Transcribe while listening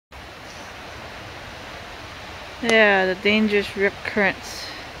Yeah, the dangerous rip currents.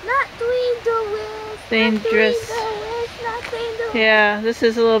 Not doing the wish. Dangerous. Not doing the wish. Not doing the wish. Yeah, this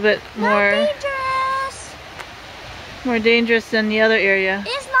is a little bit Not dangerous. more dangerous than the other area.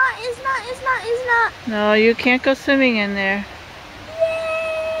 It's not. It's not. It's not. It's not. No, you can't go swimming in there.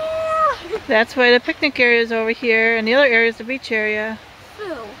 Yeah. That's why the picnic area is over here, and the other area is the beach area.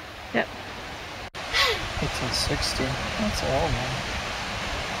 Ooh. Yep. 1860. That's all, man.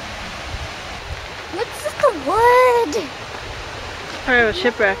 What's the wood? Part of a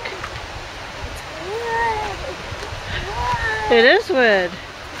shipwreck. Wood. Wood. It is wood.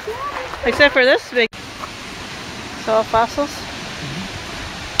 Yeah. Except for this big. It's all fossils.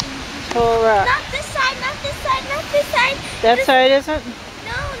 It's all rock. Not this side. Not this side. Not this side. That this side isn't?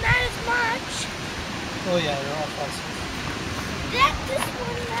 No, not as much. Oh yeah, they're all fossils. This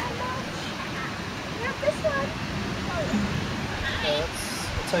one, not much. Not this one. Yeah, that's a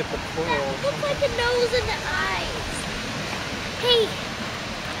type of coral. That looks like a nose and the eyes. Hey,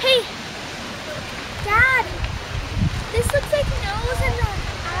 hey, Dad. This looks like nose and the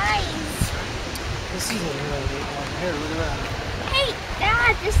eyes. This is a really neat one. Here, look at that. Hey,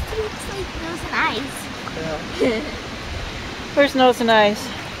 Dad. This looks like nose and eyes. Yeah. Where's nose and eyes?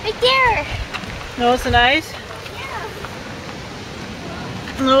 Right there. Nose and eyes? Yeah.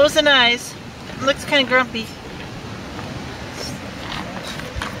 Nose and eyes. Looks kind of grumpy.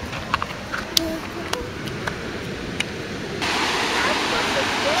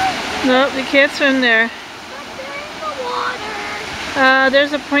 Nope, you can't swim there.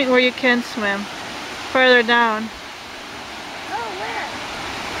 There's a point where you can swim. Farther down. Oh,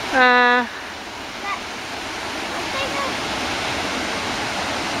 where?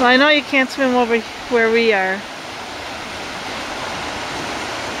 Well, I know you can't swim over where we are.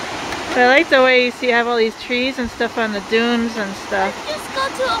 But I like the way you see you have all these trees and stuff on the dunes and stuff. Let's just go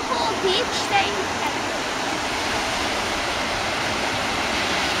to a whole beach thing.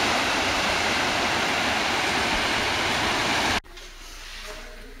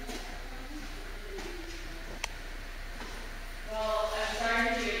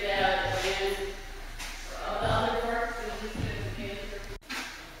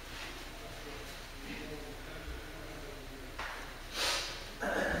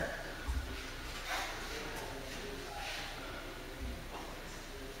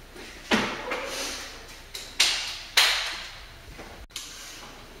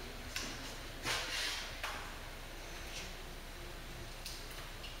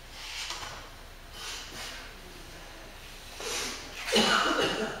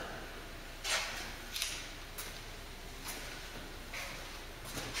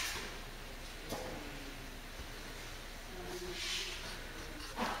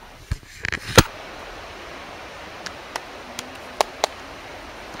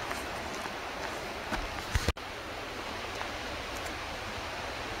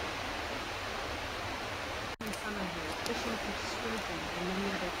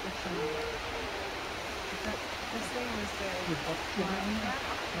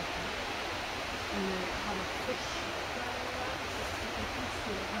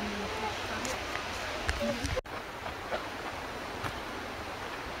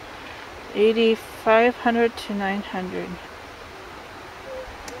 $8,500 to $900.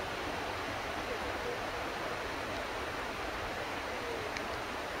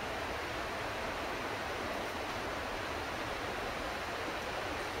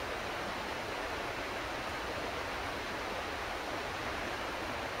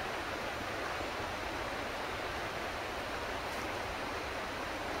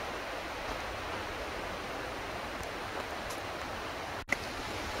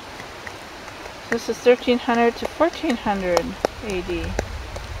 This is 1300 to 1400 AD.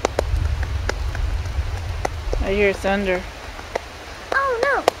 I hear thunder. Oh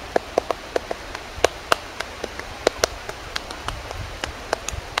no!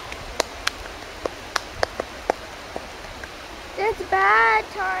 That's a bad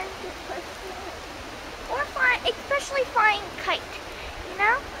time to push it. Or fly, especially flying kite. You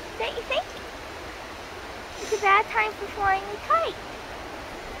know? Don't you think? It's a bad time for flying a kite.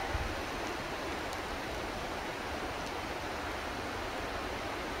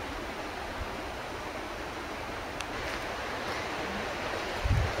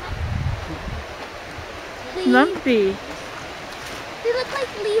 Lumpy. They look like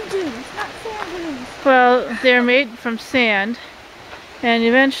leaf dunes, not sand dunes. Well, they're made from sand, and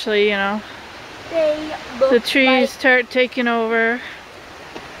eventually, you know, They look the trees start taking over.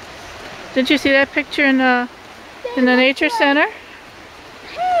 Didn't you see that picture in the nature center?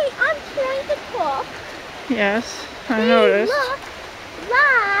 Hey, I'm trying to talk. Yes, I noticed. Look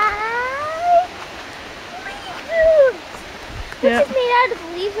like leaf Which Yeah. is made out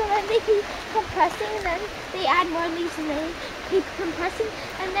of leaves, and then they keep compressing, and then they add more leaves, and they keep compressing,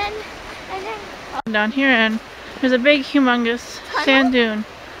 and then Down here, and there's a big, humongous sand dune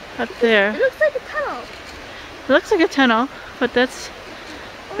up there. it looks like a tunnel. It looks like a tunnel, but that's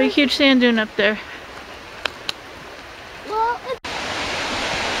a big, huge sand dune up there. Well, it's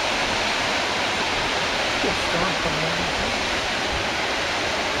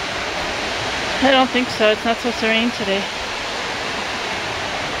I don't think so. It's not supposed to rain today.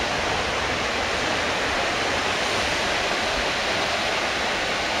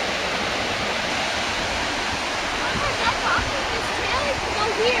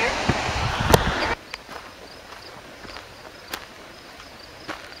 here.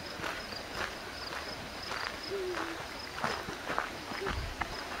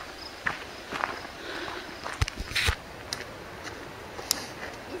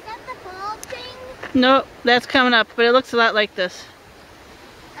 Is that the ball thing? No, that's coming up, but it looks a lot like this.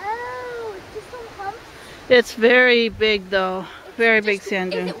 Oh, it's just some humps? It's very big though. Very big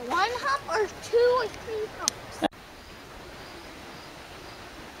sand dune. Is it one hump or two or three humps?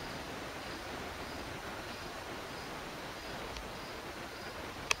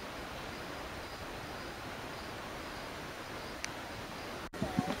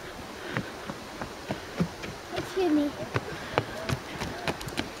 Excuse me.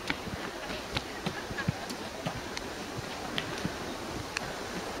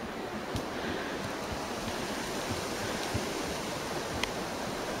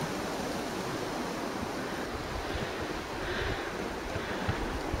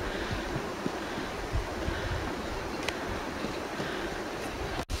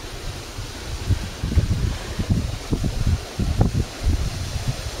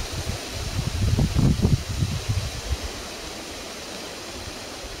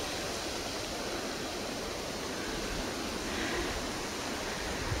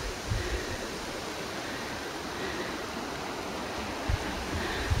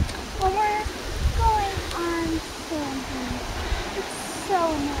 When we're going on sand dunes, it's so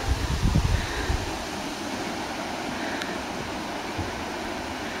nice.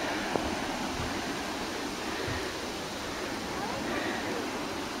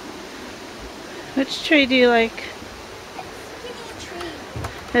 Which tree do you like? It's skinny tree.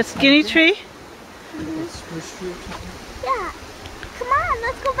 That skinny tree? Yeah. Come on,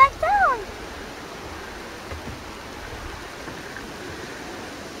 let's go back down.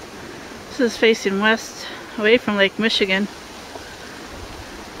 This is facing west, away from Lake Michigan.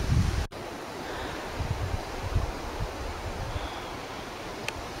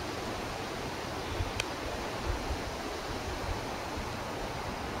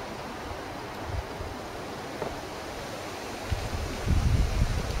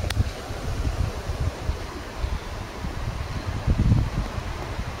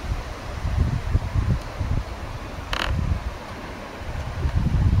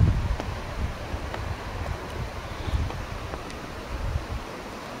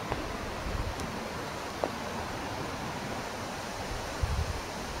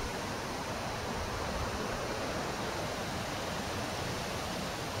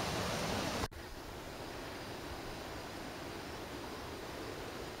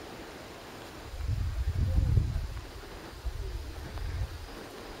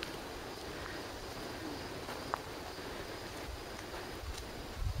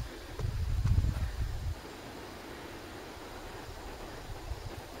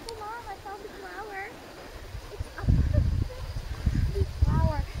 Mom, I found a flower. It's a perfect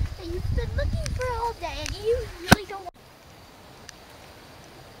flower that you've been looking for all day and you really don't want.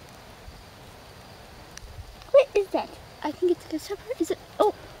 What is that? I think it's a grasshopper. Is it?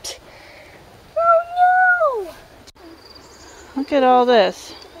 Oh. Oh no! Look at all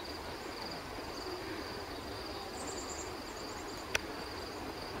this.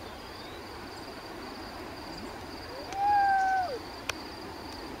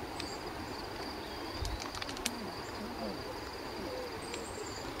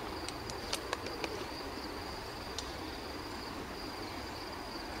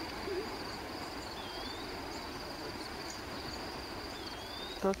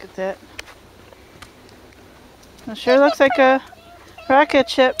 Look at that. It sure looks like a rocket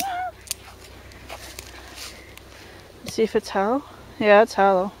ship. Let's see if it's hollow. Yeah, it's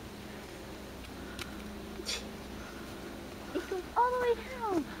hollow. It goes all the way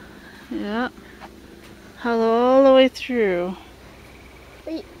down. Yeah. Hollow all the way through.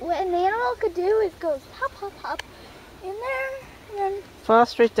 Wait, what an animal could do is goes hop, hop, hop in there and then Fall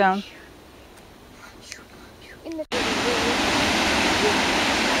straight down. in the